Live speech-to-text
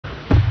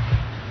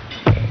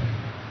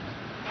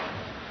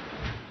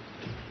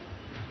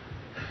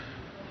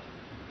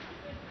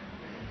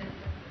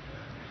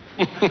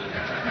I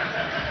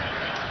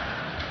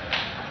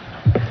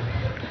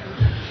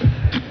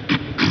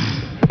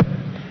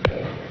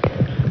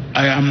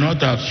am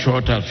not as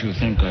short as you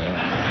think I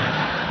am.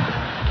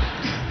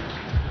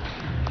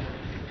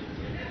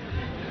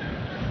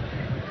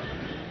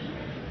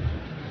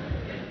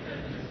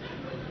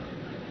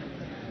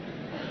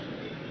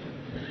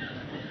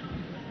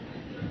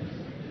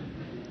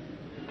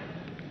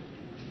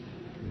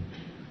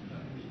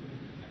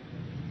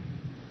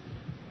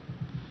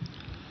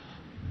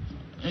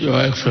 Your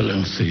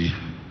Excellency,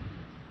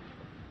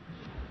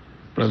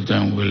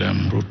 President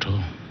William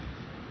Ruto,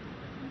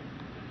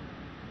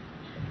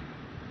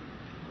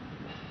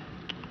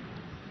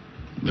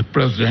 the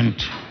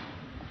President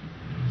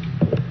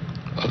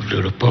of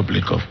the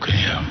Republic of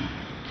Kenya,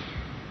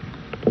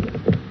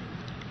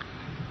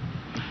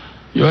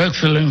 Your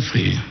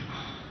Excellency,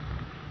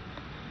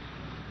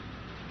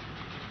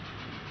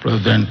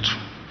 President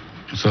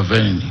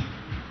Museveni,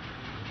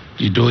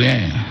 the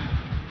doyen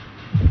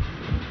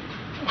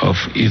of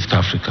East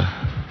Africa,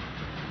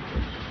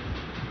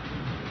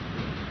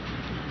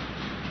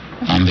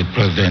 and the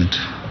President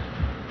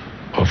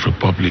of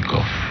Republic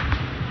of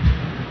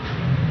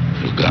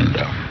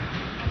Uganda.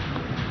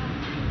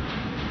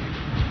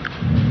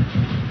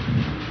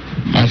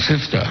 My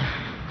sister,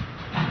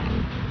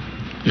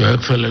 Your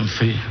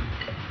Excellency,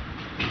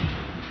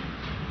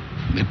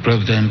 the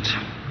President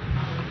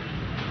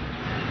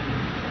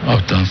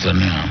of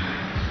Tanzania,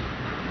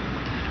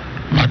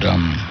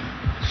 Madam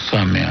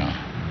Samia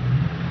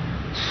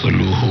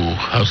Suluhu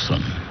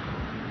Hassan,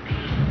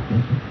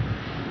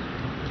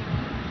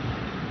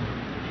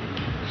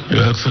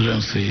 Your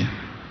Excellency,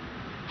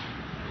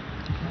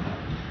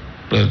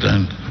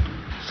 President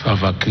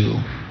Salva Kiir,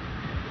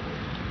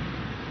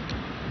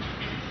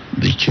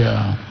 the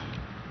Chair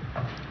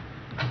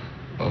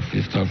of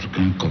East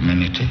African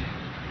Community,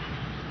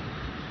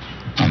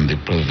 and the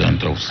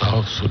President of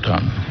South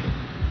Sudan.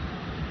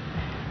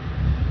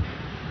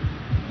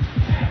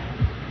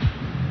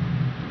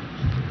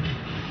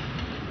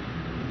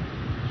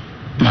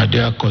 My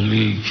dear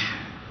colleague,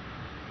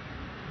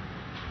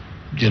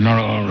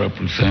 General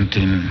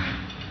representing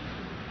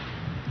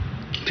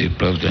the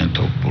President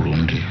of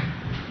Burundi,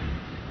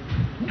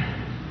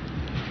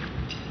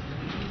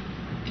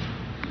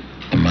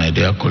 and my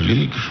dear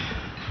colleague,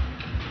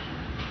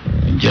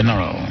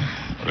 General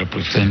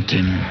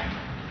representing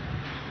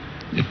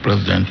the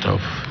President of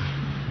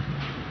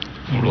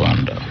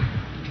Rwanda.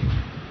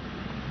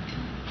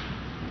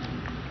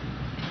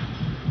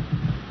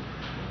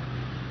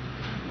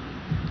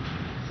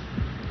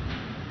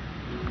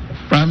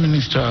 Prime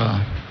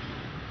Minister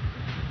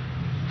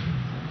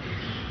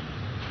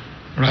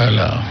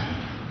Raila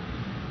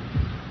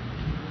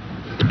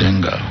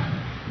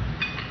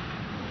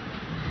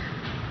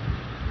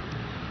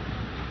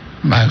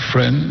my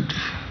friend,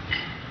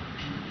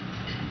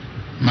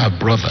 my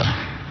brother,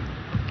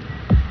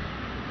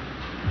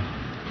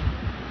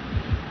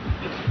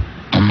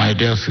 and my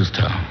dear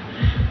sister,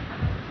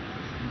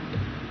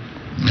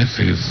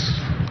 Mrs.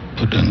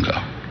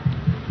 Odinga.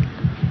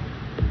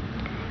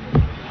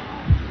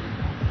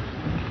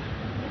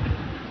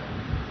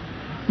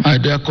 My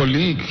dear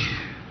colleague,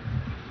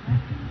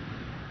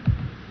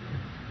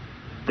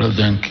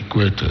 President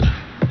Kikwete,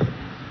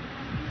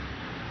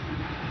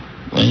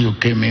 when you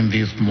came in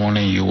this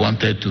morning, you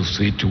wanted to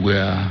sit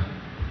where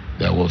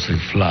there was a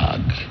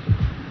flag.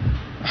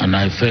 And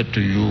I said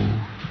to you,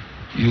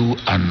 you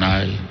and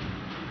I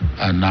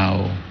are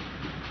now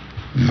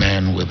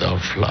men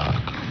without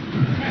flag.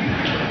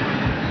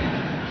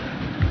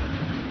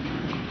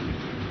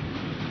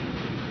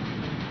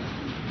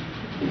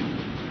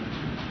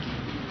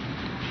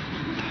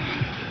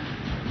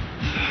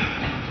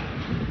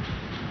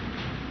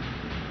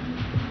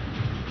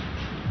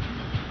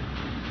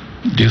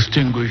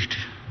 Distinguished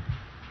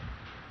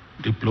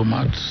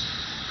diplomats,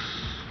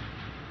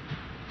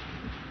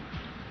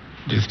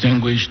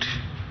 distinguished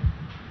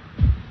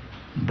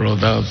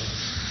brothers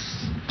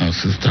and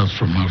sisters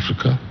from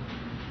Africa,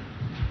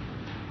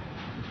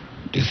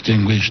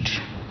 distinguished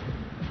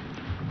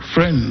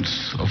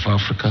friends of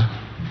Africa,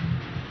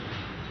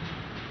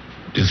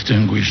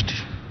 distinguished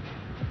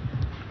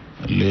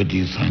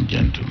ladies and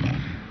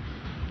gentlemen.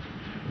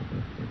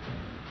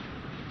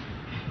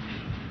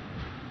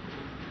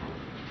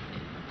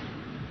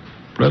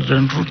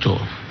 President Ruto,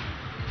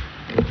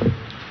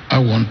 I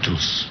want to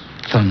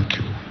thank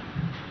you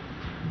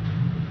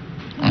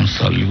and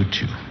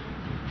salute you,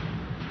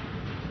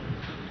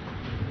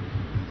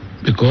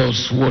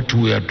 because what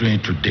we are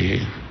doing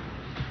today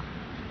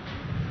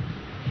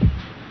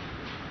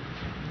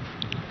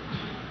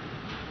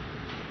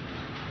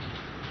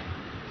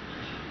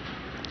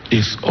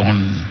is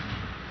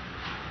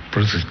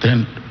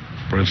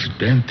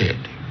unprecedented.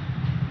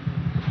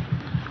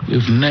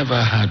 We've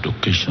never had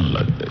occasion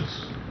like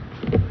this,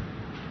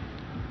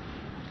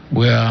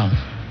 where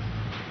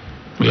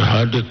we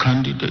had a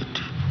candidate,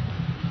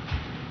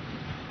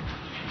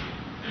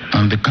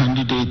 and the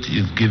candidate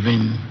is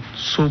giving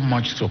so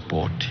much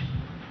support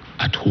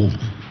at home,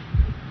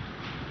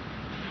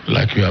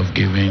 like you have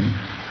given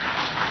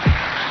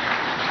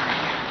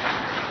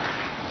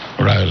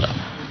Raila.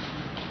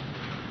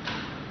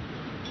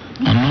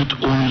 And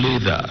not only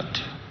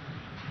that,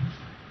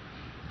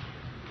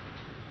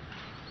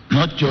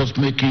 not just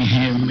making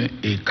him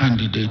a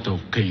candidate of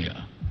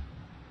Kenya,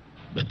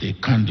 but a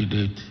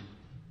candidate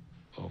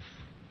of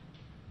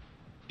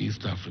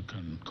East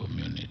African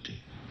community.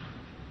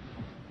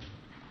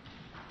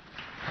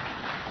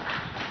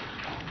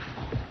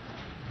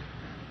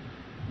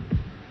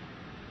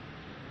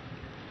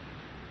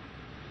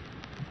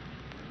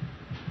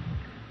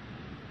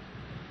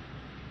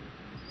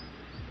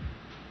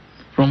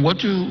 From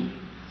what you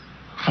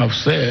have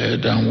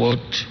said and what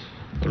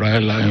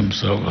Raila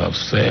himself have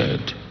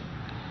said,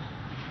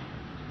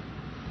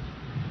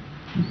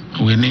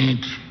 we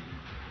need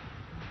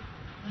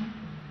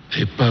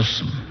a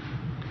person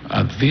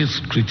at this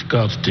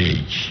critical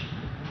stage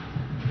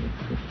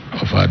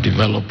of our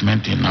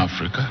development in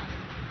Africa.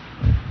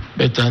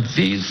 But at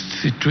this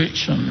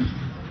situation,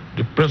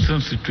 the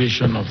present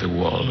situation of the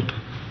world,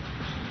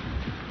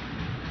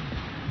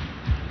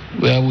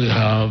 where we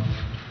have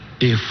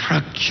a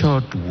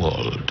fractured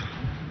world,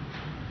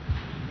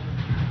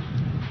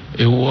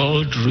 a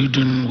world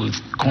ridden with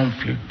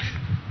conflict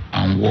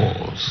and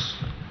wars.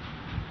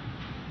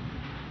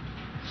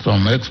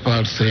 Some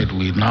experts said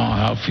we now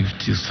have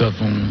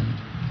 57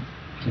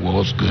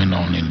 wars going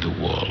on in the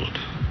world.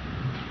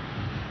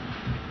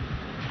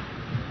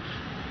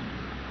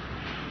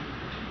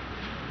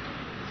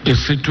 A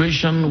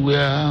situation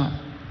where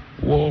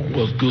war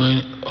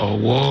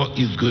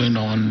is going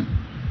on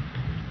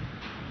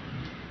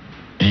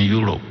in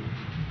Europe,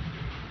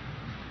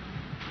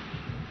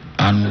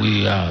 and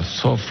we are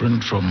suffering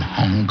from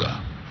hunger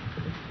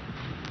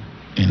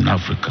in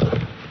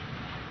Africa.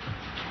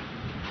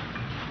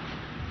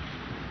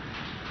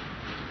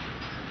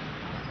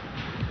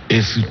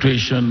 A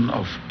situation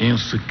of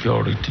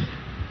insecurity,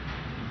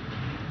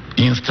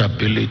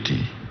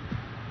 instability,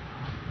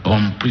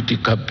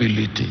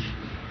 unpredictability.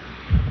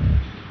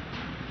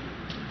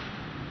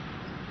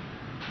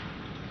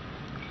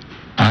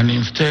 And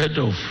instead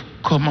of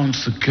common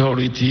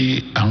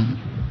security and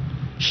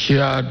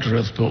shared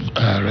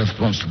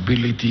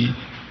responsibility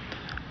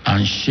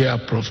and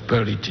shared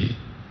prosperity,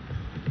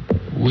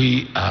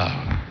 we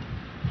are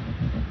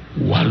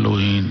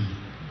wallowing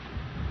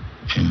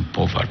in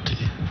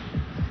poverty.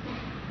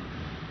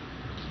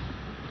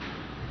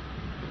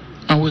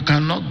 And we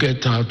cannot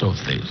get out of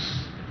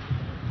this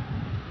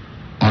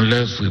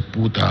unless we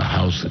put our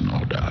house in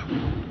order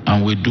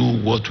and we do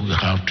what we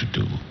have to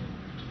do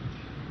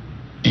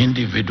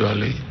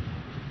individually,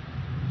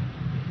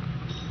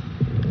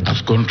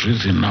 as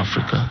countries in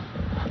Africa,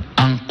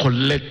 and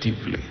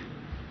collectively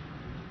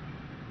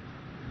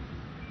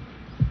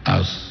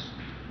as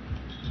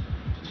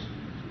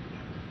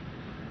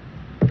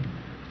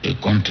a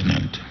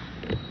continent.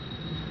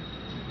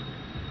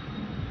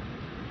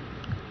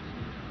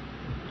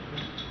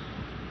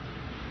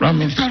 Prime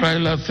Minister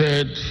Raila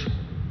said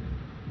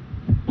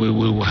we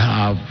will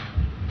have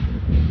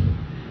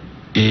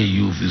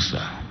AU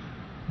visa.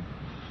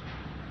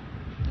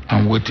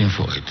 I'm waiting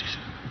for it.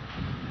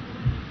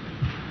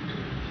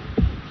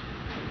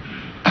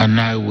 And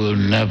I will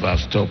never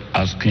stop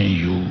asking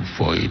you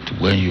for it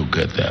when you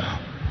get there.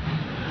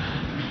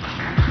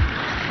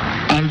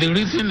 And the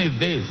reason is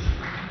this.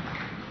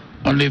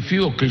 On a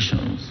few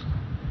occasions,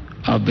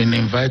 I've been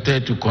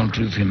invited to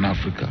countries in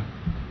Africa,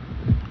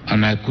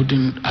 and I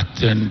couldn't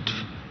attend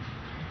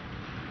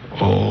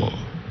or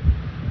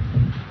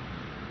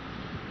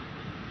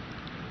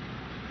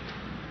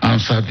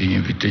answer the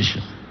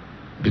invitation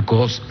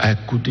because I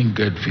couldn't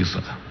get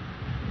visa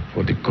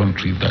for the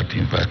country that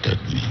invited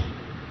me.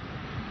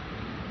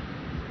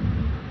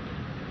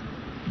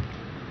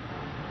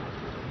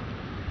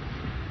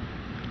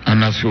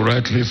 And as you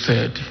rightly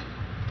said,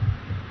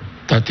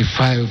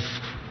 35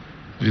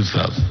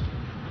 visas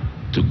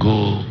to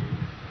go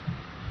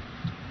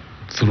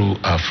through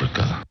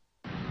Africa.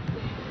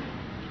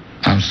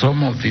 And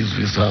some of these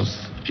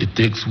visas, it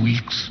takes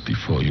weeks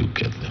before you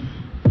get them.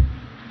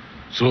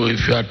 So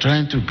if you are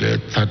trying to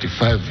get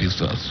 35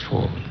 visas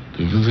to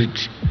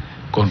visit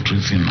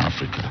countries in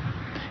Africa,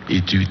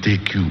 it will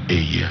take you a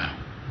year.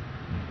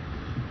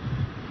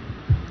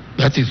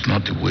 That is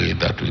not the way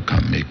that we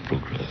can make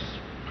progress.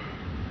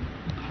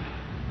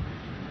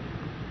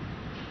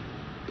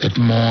 But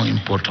more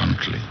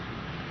importantly,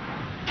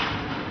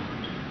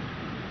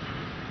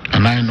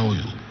 and I know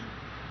you,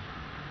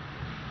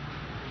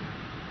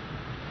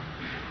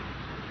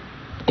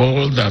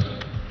 all that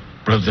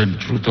President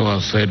Ruto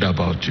has said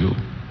about you,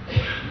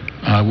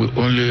 I will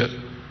only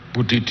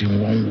put it in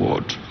one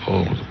word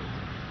or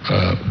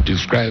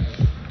describe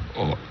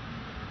or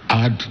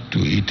add to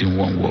it in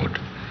one word,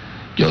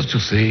 just to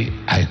say,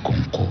 I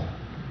concur.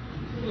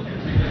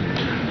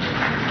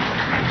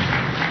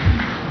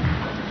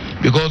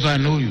 Because I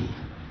know you.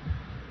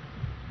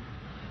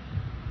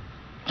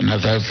 And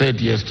as I said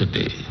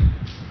yesterday,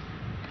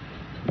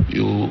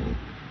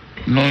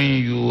 knowing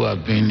you has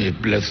been a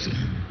blessing.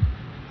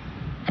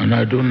 And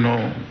I don't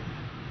know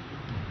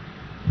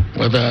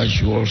whether I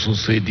should also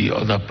say the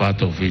other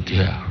part of it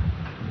here.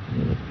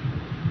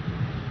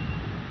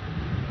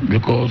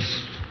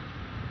 Because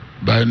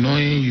by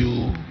knowing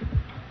you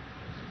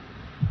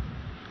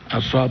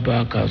as far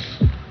back as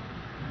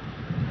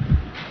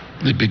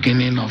the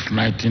beginning of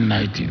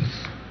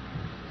 1990s,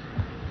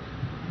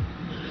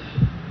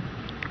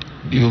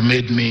 you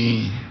made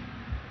me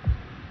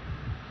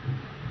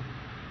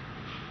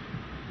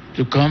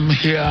to come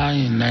here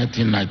in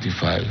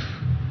 1995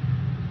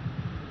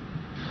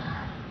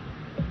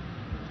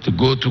 to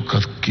go to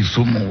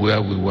Kisumu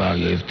where we were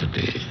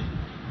yesterday.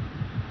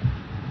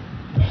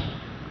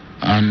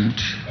 And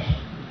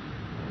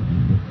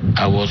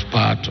I was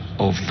part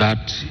of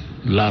that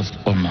last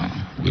honor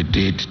we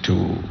did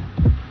to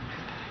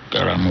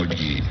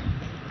Karamoji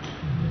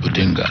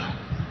Odinga.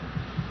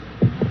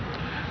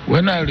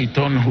 When I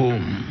returned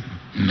home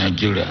in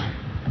Nigeria,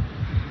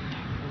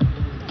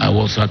 I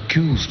was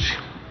accused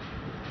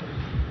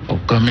of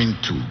coming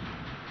to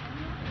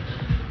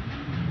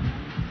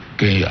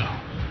Kenya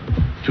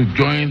to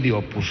join the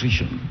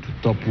opposition to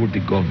topple the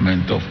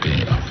government of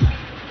Kenya.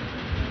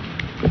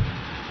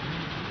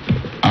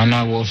 And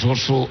I was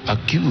also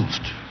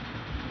accused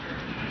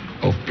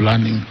of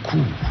planning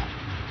coup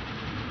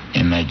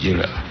in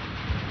Nigeria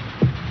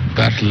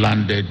that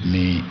landed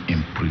me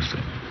in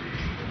prison.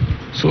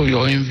 So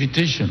your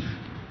invitation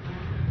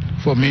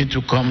for me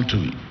to come to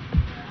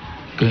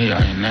Kenya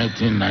in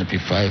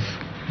 1995,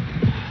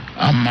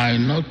 am I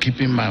not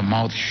keeping my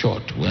mouth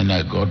shut when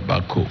I got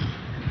back home,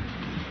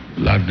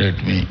 landed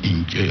me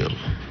in jail.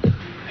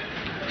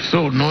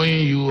 So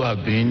knowing you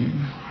have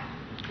been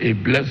a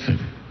blessing,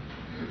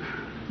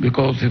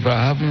 because if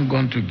I haven't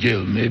gone to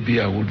jail, maybe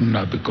I wouldn't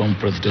have become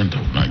president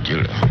of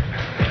Nigeria.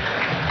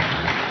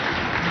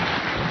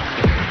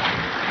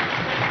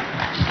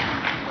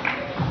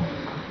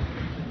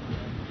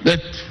 But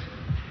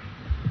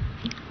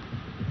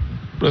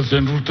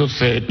President Ruto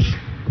said,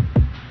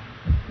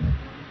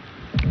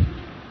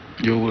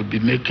 you will be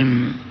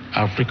making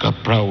Africa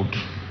proud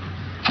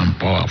and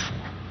powerful.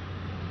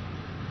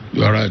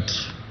 You are right,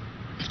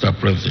 Mr.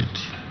 President.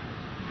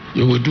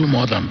 You will do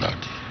more than that.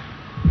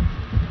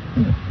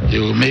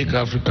 You will make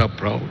Africa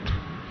proud.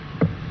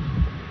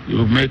 You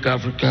will make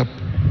Africa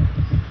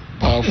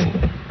powerful.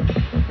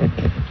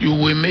 You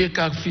will make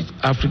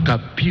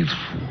Africa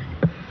peaceful.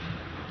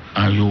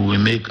 And you will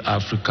make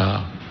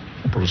Africa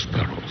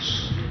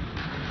prosperous.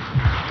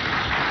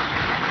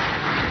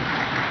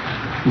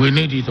 We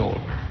need it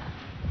all.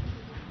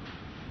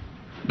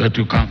 But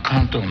you can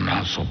count on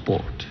our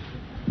support.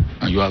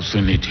 And you have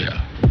seen it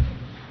here.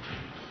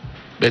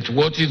 But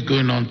what is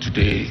going on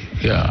today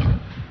here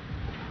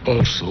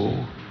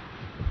also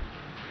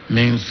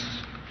means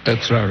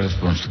extra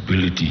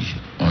responsibility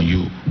on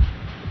you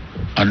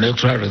and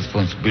extra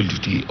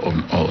responsibility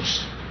on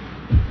us.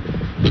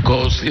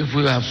 Because if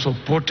we have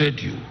supported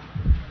you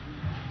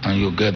and you get